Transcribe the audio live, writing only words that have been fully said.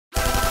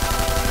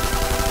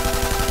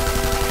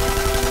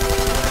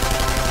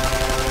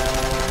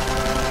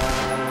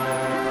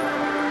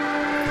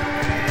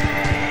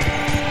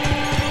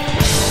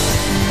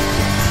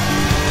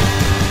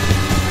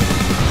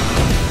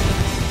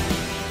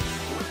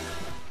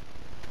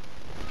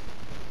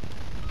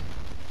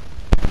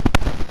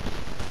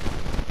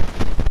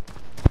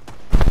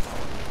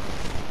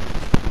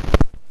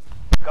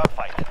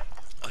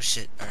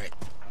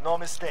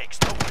mistakes.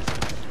 No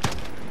prisoners.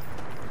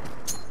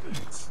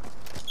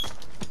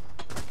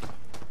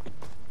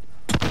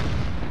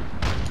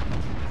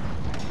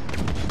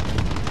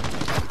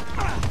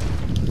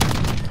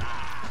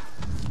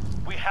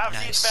 We have the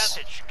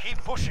advantage. Keep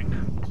pushing.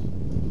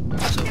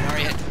 So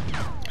Mari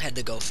had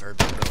to go for a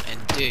bit, bro.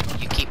 And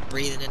dude, you keep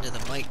breathing into the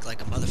mic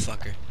like a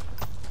motherfucker.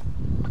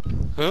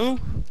 Who?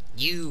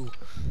 You.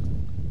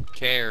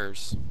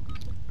 Cares.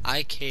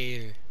 I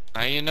care.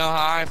 Now you know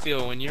how I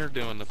feel when you're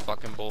doing the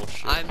fucking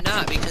bullshit. I'm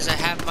not, because I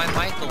have my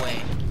mic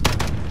away.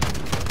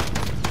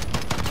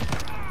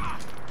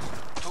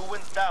 2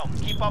 wins down.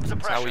 Keep up the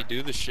That's pressure. how we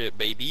do the shit,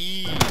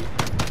 baby.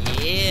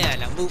 Yeah,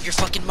 now move your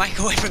fucking mic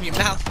away from your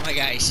mouth, my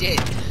guy. Shit.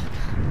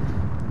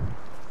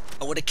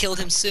 I would have killed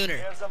him sooner.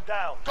 Tears them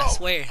down. Go. I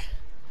swear.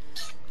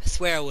 I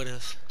swear I would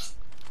have.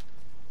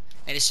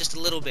 And it's just a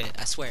little bit,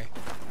 I swear.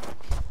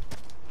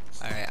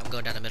 Alright, I'm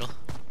going down the middle.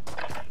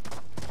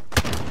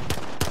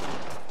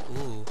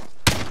 Ooh.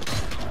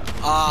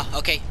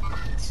 Okay.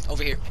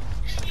 Over here.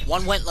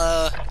 One went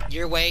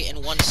your way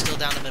and one is still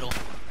down the middle.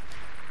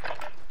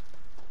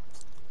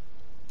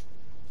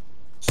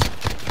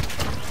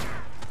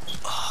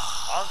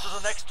 On to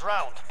the next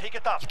round. Pick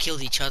it up. You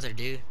killed each other,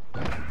 dude.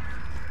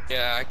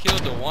 Yeah, I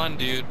killed the one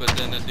dude, but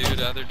then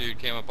the other dude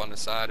came up on the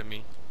side of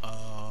me.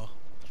 Oh.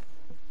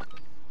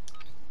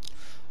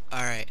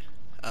 Alright.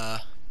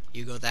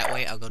 You go that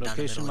way, I'll go down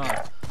the middle again.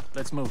 Marked.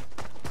 Let's move.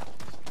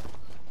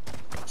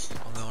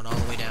 I'm going all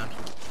the way down.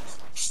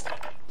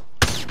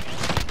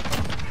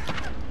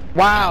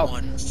 Wow.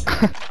 One.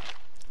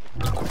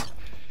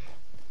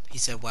 He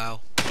said,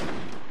 wow.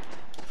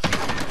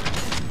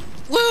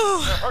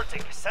 Woo! They're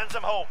hurting. Send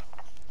them home.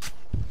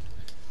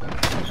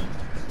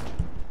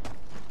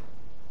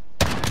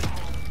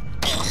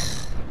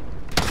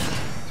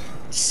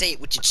 Say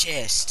it with your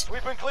chest.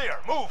 We've been clear.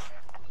 Move.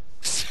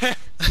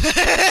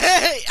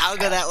 I'll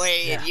go that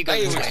way and you go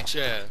Hey, this with way. your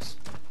chest.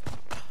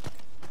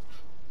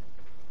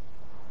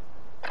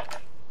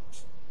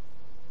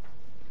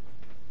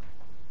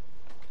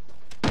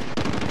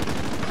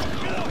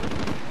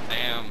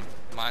 Damn,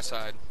 my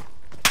side.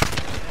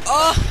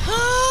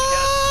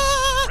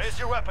 Oh! Raise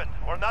your weapon.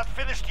 We're not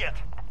finished yet.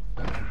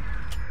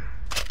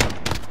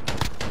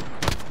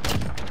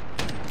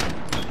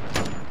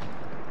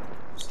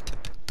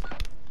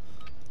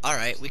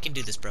 Alright, we can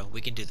do this, bro.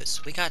 We can do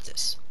this. We got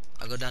this.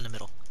 I'll go down the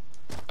middle.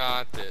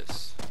 Got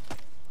this.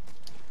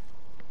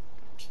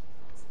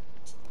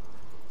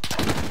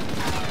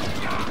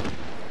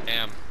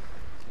 Damn.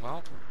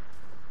 Well,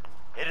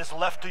 It is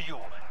left to you.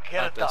 Get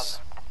got it done. this.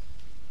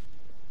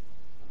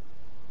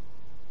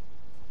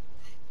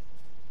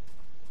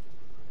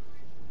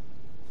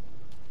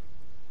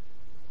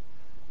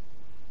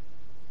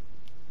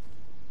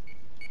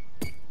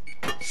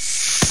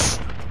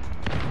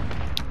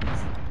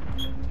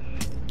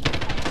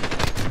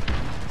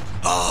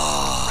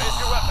 Raise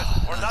your weapon.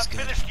 We're not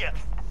good. finished yet.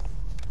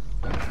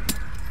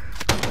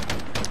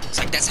 It's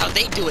like that's how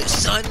they do it,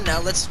 son.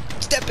 Now let's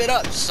step it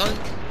up, son.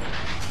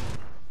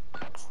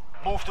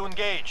 Move to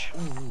engage.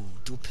 Ooh,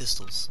 dual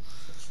pistols.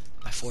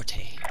 My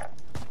forte.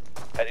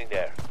 Heading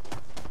there.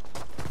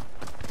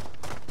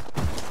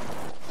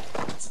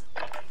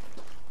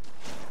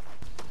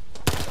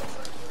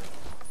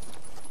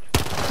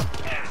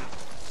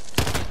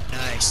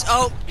 Nice.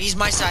 Oh, he's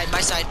my side,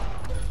 my side.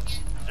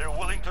 They're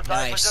willing to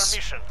die Nice. for their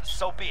mission.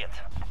 So be it.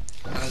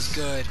 That was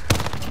good.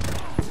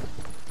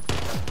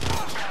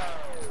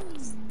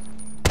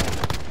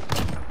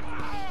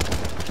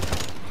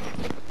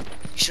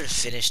 You should have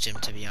finished him,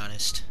 to be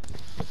honest.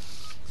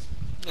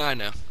 I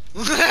know.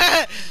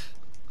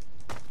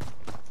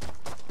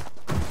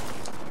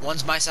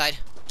 One's my side.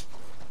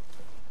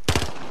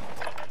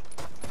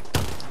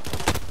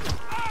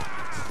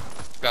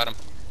 Got him.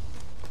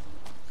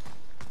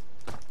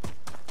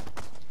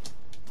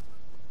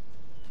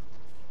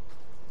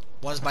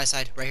 One's my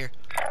side, right here.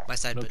 My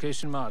side.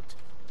 Location marked.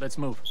 Let's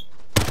move.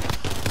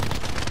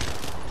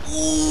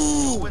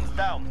 Ooh! Wins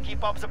down.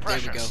 Keep up the There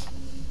pressure. we go.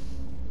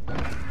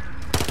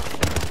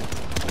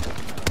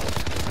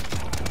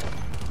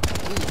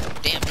 Ooh,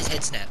 damn, his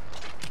head snapped.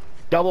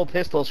 Double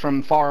pistols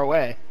from far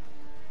away.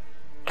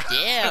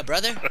 Yeah,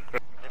 brother.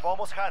 They've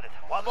almost had it.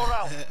 One more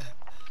round.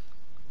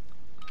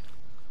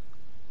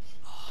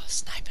 Oh,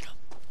 sniping him.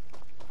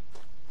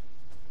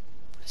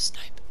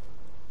 Snipe.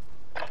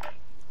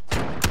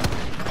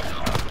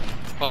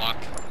 Fuck.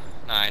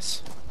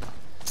 Nice.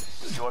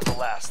 You're the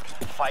last.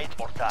 Fight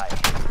or die.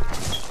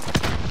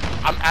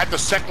 I'm at the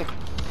second.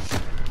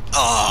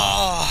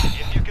 Oh,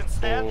 If you can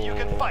stand, you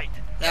can fight.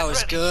 that Get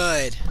was ready.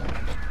 good.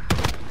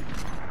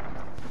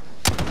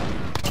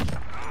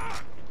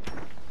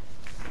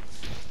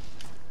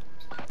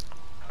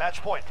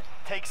 Match point.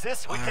 Takes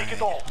this, we take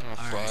it all. Oh,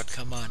 All right, fuck.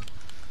 come on.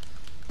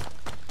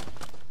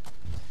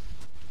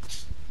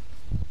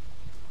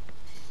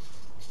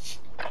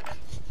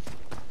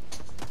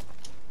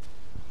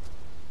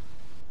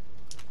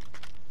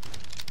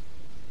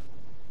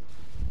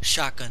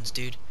 Shotguns,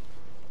 dude.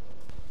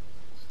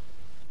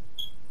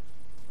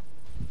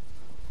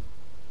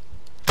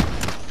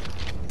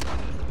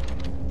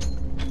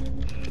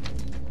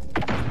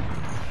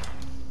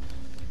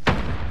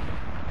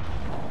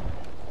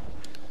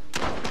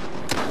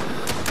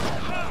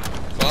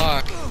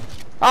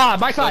 Ah,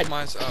 my side.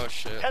 Oh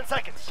shit. 10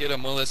 seconds. Get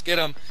him, Willis. Get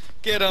him.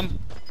 Get him.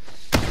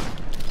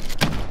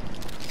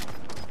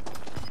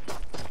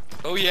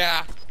 Oh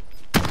yeah.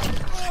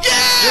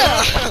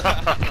 Yeah!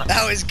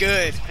 That was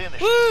good.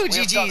 Finished. Woo! We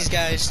have done GG's, it.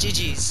 guys.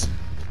 GG's.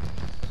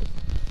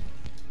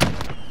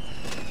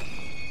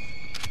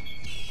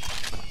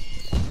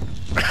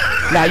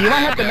 Now you might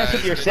have to mess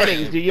with Guys, your good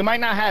settings, game. dude. You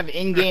might not have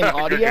in-game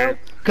audio,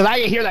 because I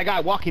hear that guy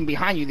walking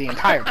behind you the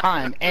entire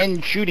time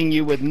and shooting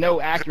you with no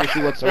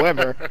accuracy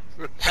whatsoever.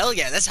 Hell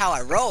yeah, that's how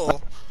I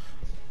roll.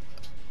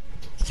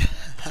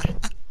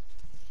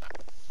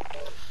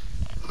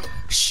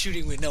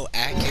 Shooting with no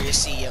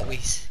accuracy, yet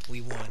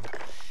we won.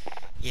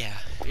 Yeah.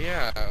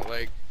 Yeah,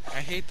 like I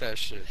hate that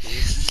shit,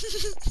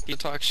 dude. You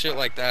talk shit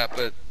like that,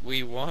 but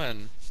we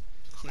won.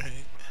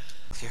 Right.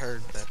 If you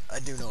heard, but I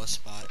do know a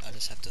spot. I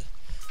just have to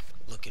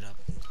look it up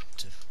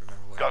to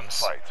remember where it is.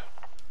 Gunfight.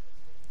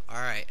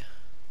 Alright.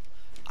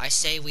 I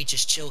say we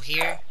just chill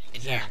here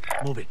and here.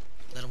 Move it.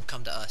 Let them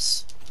come to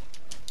us.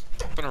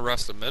 I'm gonna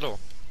rush the middle.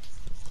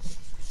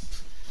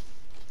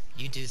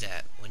 You do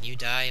that. When you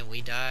die and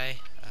we die,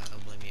 I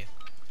don't blame you.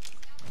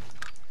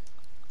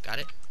 Got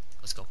it?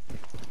 Let's go.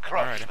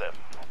 Crush Alright.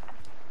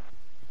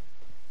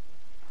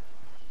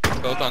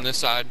 them. Both on this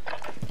side.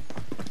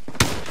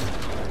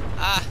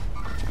 Ah!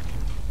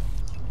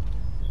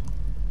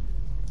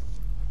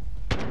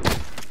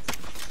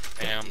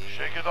 Damn.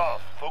 Shake it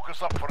off.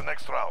 Focus up for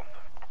next round.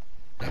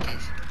 Okay.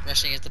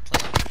 Rushing is the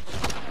plan.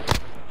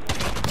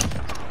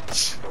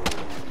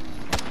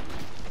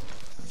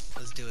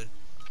 Let's do it.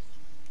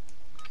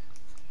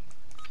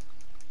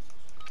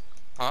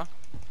 Huh?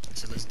 I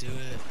said let's do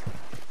it.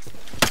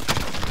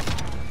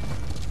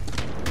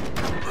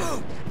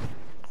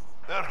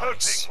 They're hurting.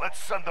 Nice. Let's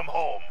send them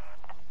home.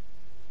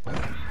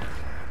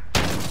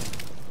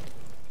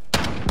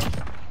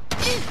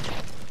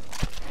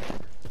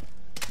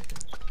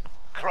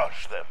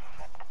 Crush them.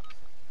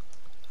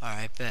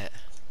 Alright, bet.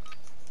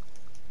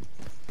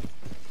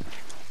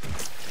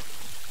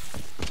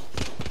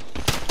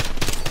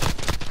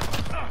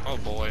 Oh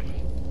boy.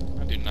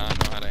 I do not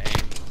know how to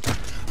aim.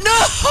 No!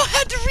 I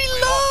had to We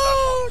lost that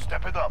one. reload!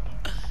 Step it up.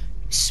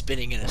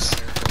 Spinning in a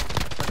circle.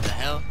 What the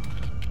hell?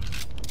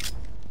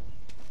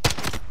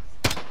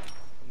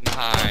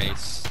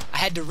 Nice. I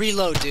had to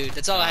reload, dude.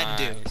 That's all I had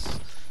to do. Nice.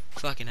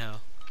 Fucking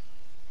hell.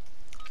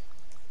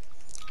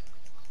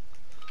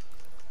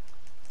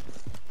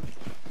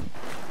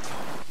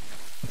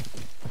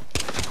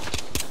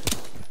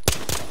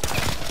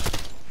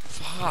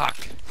 Fuck.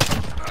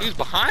 Who's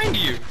behind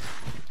you?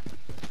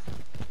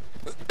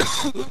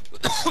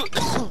 Behind.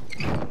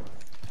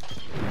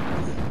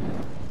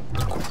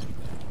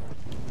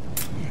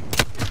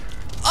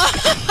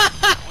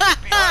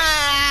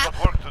 Got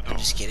work to do.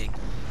 Just kidding.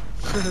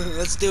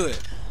 Let's do it.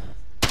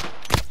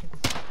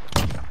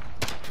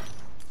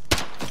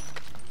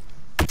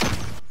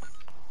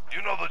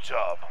 You know the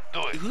job.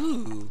 Do it.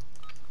 Ooh.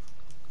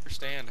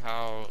 Understand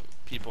how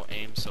people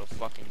aim so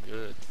fucking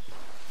good.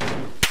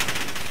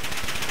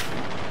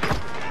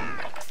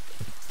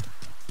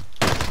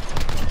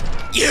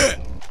 Yeah!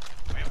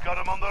 We've got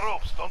him on the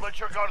ropes. Don't let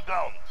your guard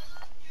down.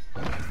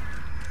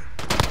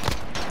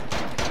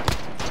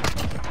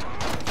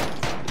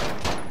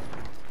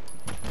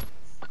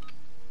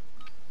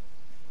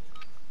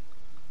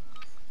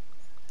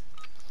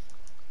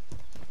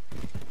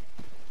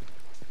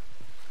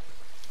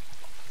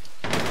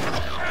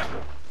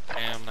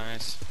 Damn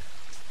nice.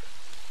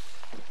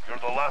 You're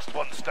the last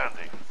one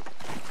standing.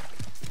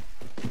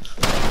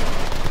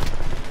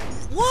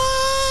 What?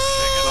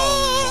 Take it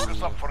off.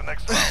 Focus up for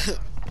next round.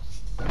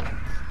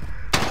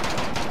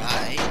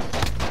 Alright.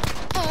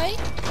 Alright.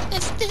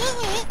 Let's do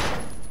it.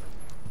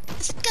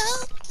 Let's go.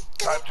 Let's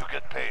go. Time to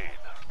get paid.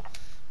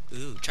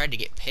 Ooh, tried to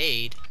get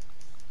paid.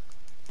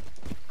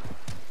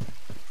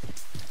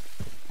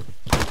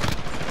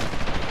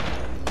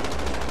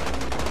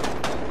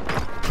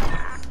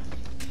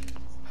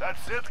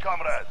 That's it,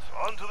 comrades.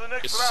 On to the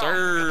next Yes, round.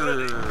 Get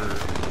ready. sir.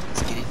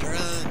 Let's get it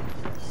done.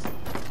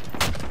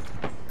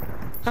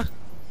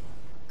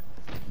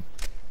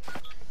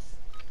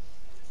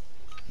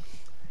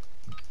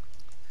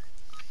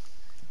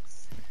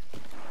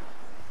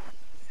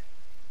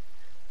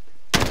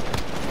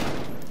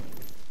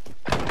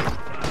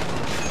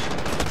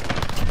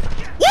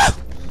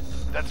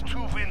 That's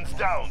 2 wins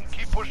down.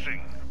 Keep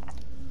pushing.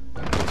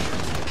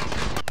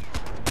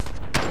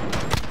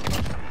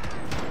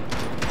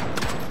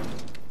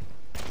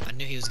 I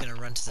knew he was gonna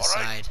run to the All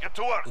right, side. get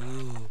to work.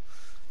 Ooh.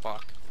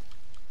 Fuck.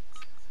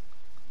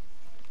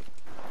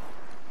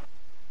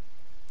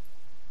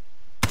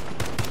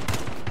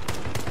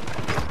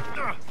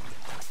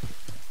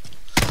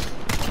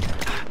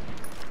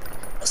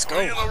 Let's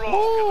 3 in a go.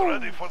 row.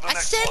 Get ready for the I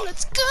next said one.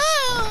 let's go.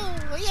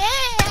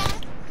 Yeah.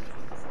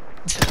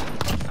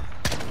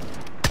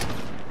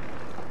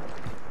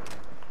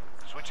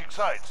 Switching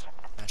sides.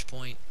 Match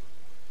point.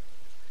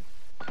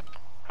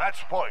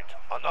 Match point.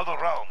 Another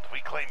round. We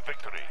claim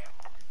victory.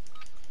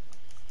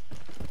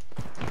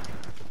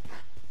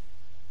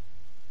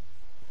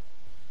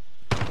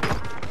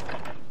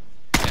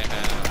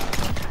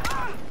 Yeah.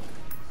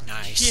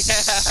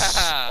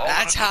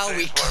 That's how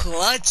we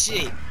clutch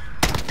it.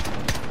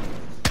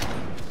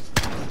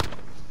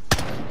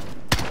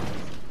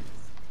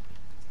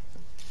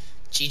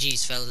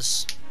 GG's,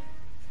 fellas.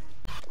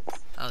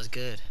 That was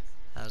good.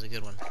 That was a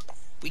good one.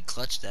 We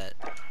clutched that.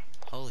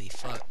 Holy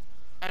fuck.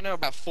 I know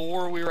about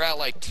 4, we were at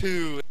like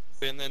 2,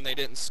 and then they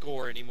didn't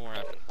score anymore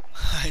after.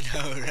 I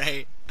know,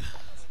 right?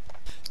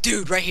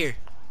 Dude, right here.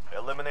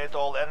 Eliminate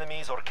all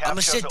enemies or I'm capture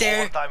gonna sit the there.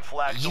 overtime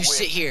flag to You win.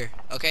 sit here,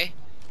 okay?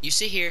 You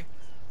sit here.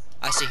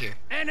 I sit here.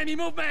 Enemy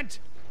movement!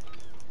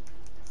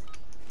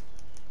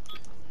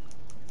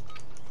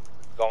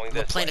 Going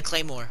We're this playing way. a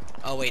claymore.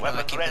 Oh wait, no, I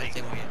Weapons can't play ready. the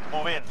claymore yet.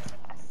 Move in.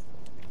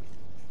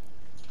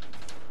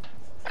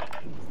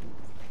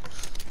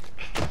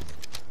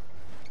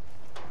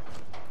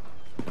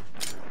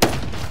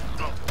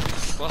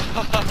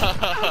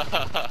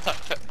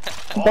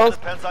 All Both-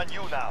 depends on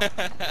you now.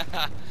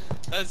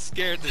 That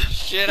scared the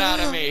shit out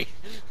of me.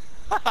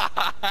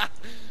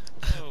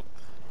 Oh.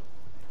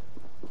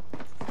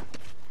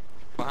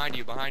 Behind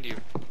you, behind you.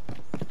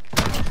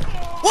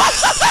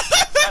 That's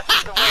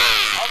the way.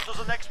 On to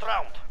the next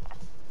round.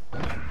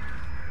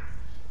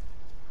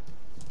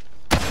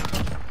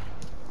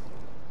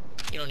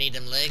 You don't need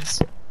them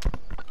legs.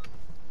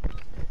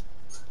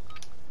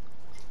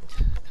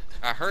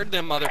 I heard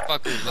them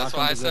motherfuckers. That's Knock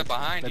why on I the said good.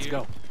 behind Let's you.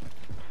 go.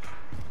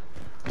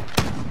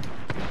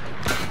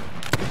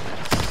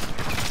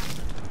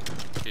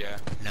 Yeah.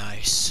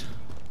 Nice.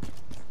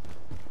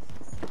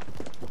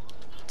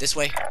 This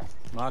way.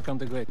 Mark on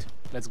the grid.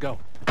 Let's go.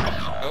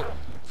 Oh,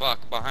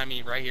 fuck. Behind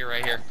me. Right here,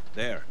 right here.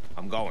 There,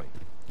 I'm going.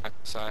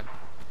 Outside.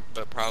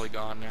 But probably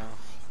gone now.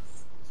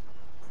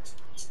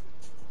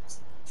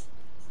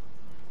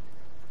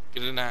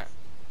 Get in that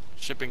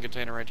shipping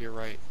container right to your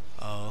right.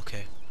 Oh,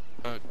 okay.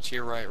 To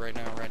your right, right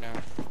now, right now.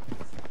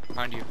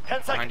 Behind you.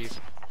 10 Behind you.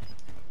 seconds.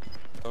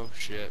 Oh,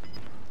 shit.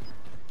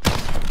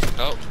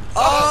 Oh.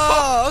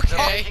 Oh, They're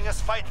okay. making us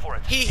fight for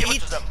it. He Give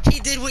it to them.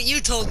 did what you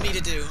told me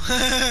to do.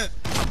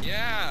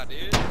 Yeah,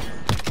 dude.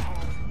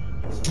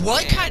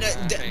 What Yeah, kind of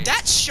nice.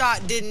 that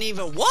shot didn't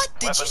even what?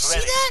 Did you Weapons see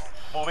ready. that?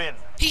 Move in.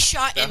 He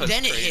shot That and was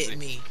then it crazy. hit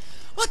me.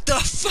 What the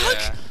fuck?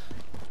 Yeah.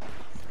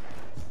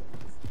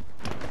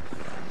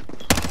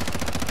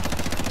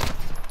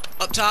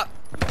 Up top.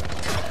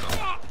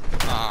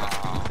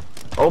 Aw.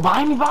 Oh,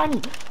 behind me, behind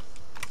me.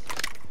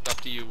 It's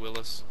up to you,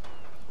 Willis.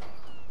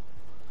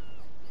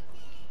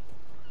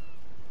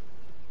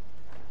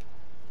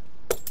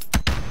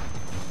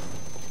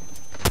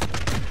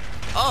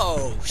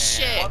 Oh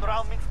shit. One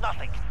round means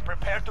nothing.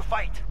 Prepare to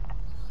fight.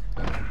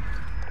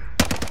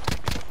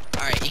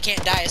 Alright, you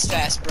can't die as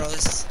fast, bro.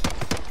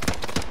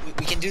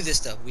 We can do this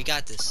though. We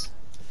got this.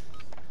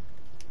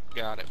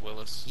 Got it,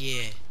 Willis.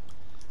 Yeah.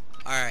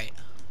 Alright.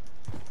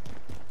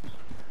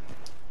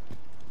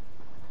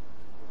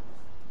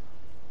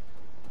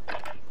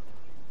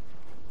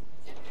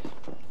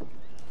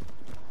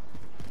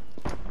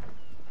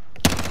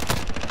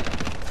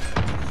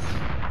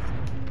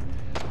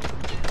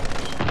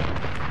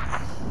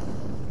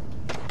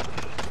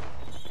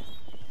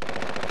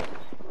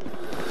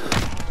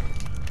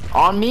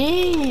 On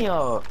me.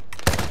 Oh,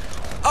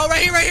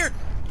 right here, right here.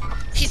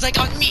 He's like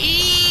on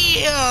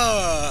me.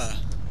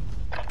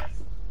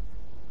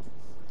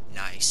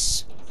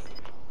 Nice.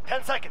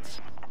 10 seconds.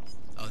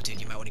 Oh,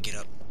 dude, you might want to get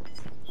up.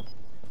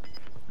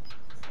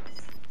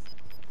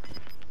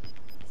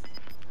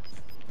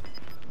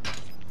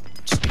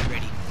 Just be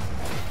ready.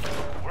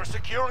 We're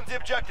securing the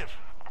objective.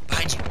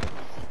 Behind you.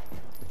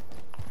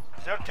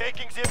 They're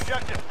taking the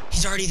objective.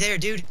 He's already there,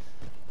 dude.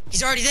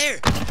 He's already there.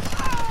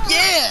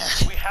 Yeah.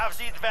 We have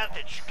the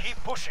advantage. Keep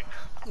pushing.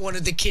 One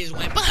of the kids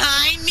went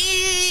behind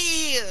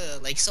me.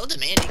 Like so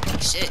demanding.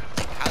 Like, shit.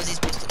 Like how is he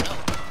supposed to know?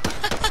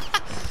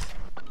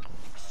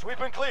 Sweep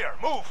and clear.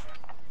 Move.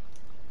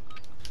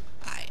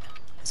 Alright,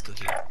 let's go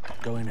here.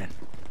 Going in.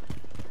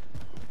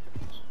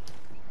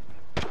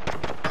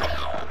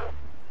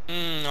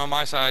 On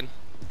my side.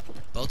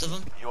 Both of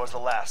them? You're the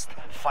last.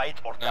 Fight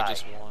or No, die.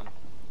 just one.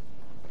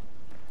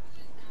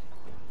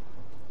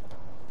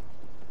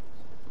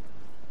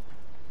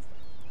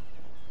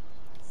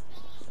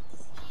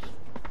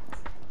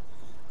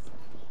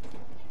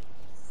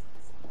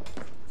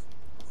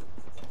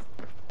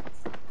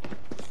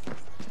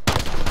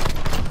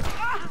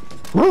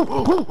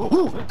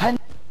 And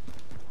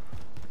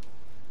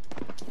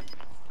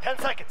 10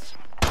 seconds.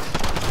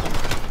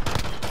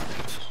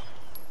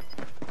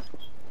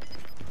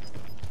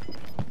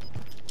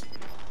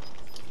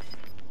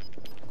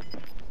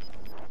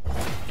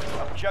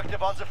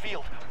 Objective on the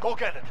field. Go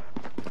get it.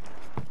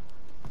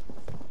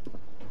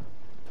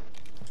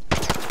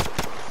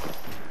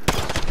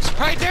 It's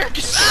right there.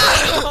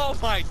 Oh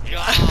my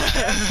god.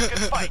 You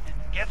can fight.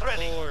 Get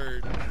ready.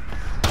 Lord.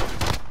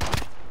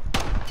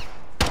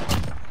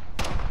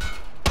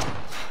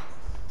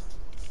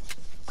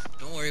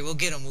 Don't worry, we'll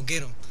get him, we'll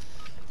get him.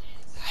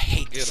 I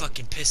hate get 'em.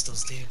 fucking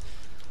pistols, dude.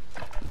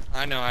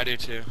 I know, I do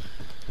too.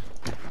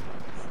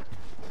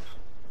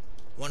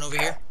 One over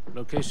here.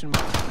 Location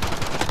marked.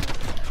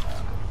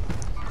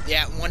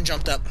 Yeah, one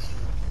jumped up.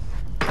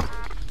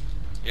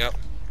 Yep.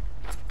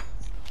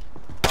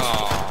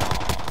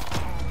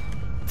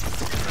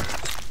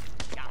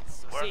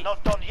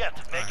 not done yet.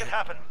 Make it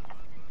happen.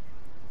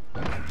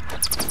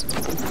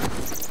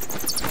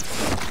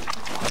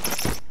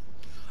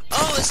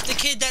 Oh, it's the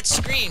kid that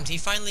screamed. He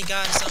finally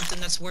got something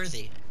that's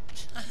worthy.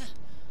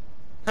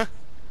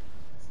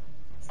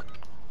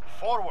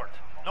 Forward.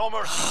 No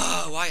mercy.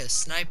 Oh, why a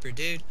sniper,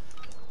 dude?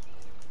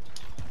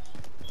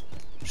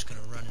 I'm just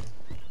gonna run in.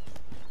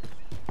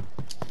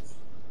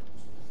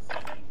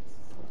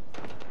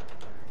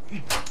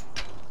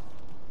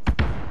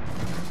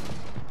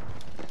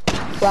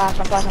 Flash,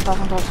 I'm flash, I'm flash,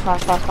 I'm flash,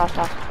 flash, flash, flash,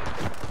 flash.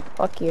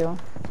 Fuck you.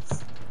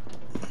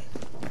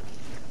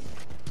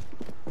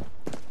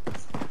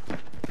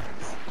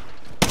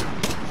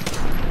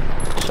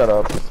 Shut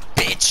up.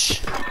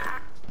 Bitch!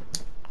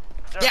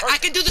 Yeah, I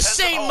can do the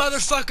same,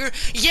 motherfucker!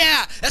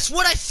 Yeah! That's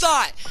what I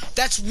thought!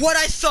 That's what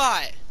I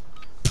thought!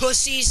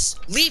 Pussies,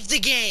 leave the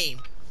game!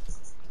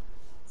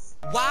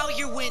 While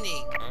you're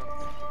winning!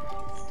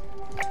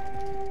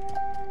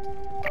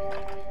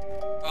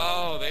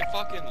 Oh, they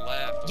fucking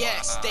left.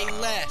 Yes, Wow. they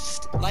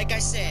left. Like I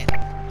said.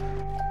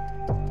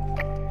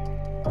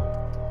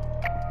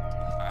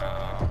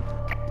 Wow.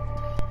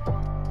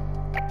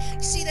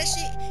 See that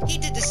shit? He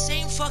did the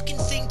same fucking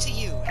thing to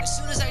you. And as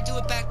soon as I do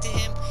it back to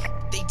him,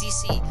 they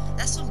DC.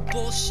 That's some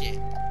bullshit.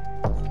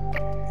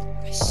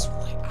 I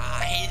swear.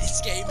 I hate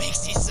this game.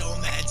 Makes me so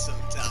mad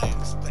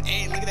sometimes. But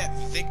hey, look at that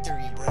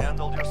victory, bro.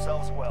 Handled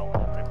yourselves well.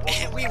 Report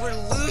And we were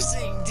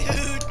losing,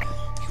 dude.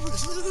 We were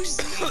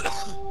losing.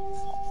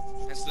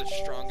 That's the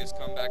strongest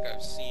comeback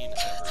I've seen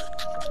ever.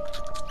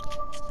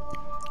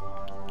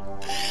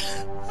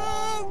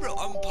 Oh, bro,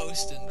 I'm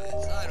posting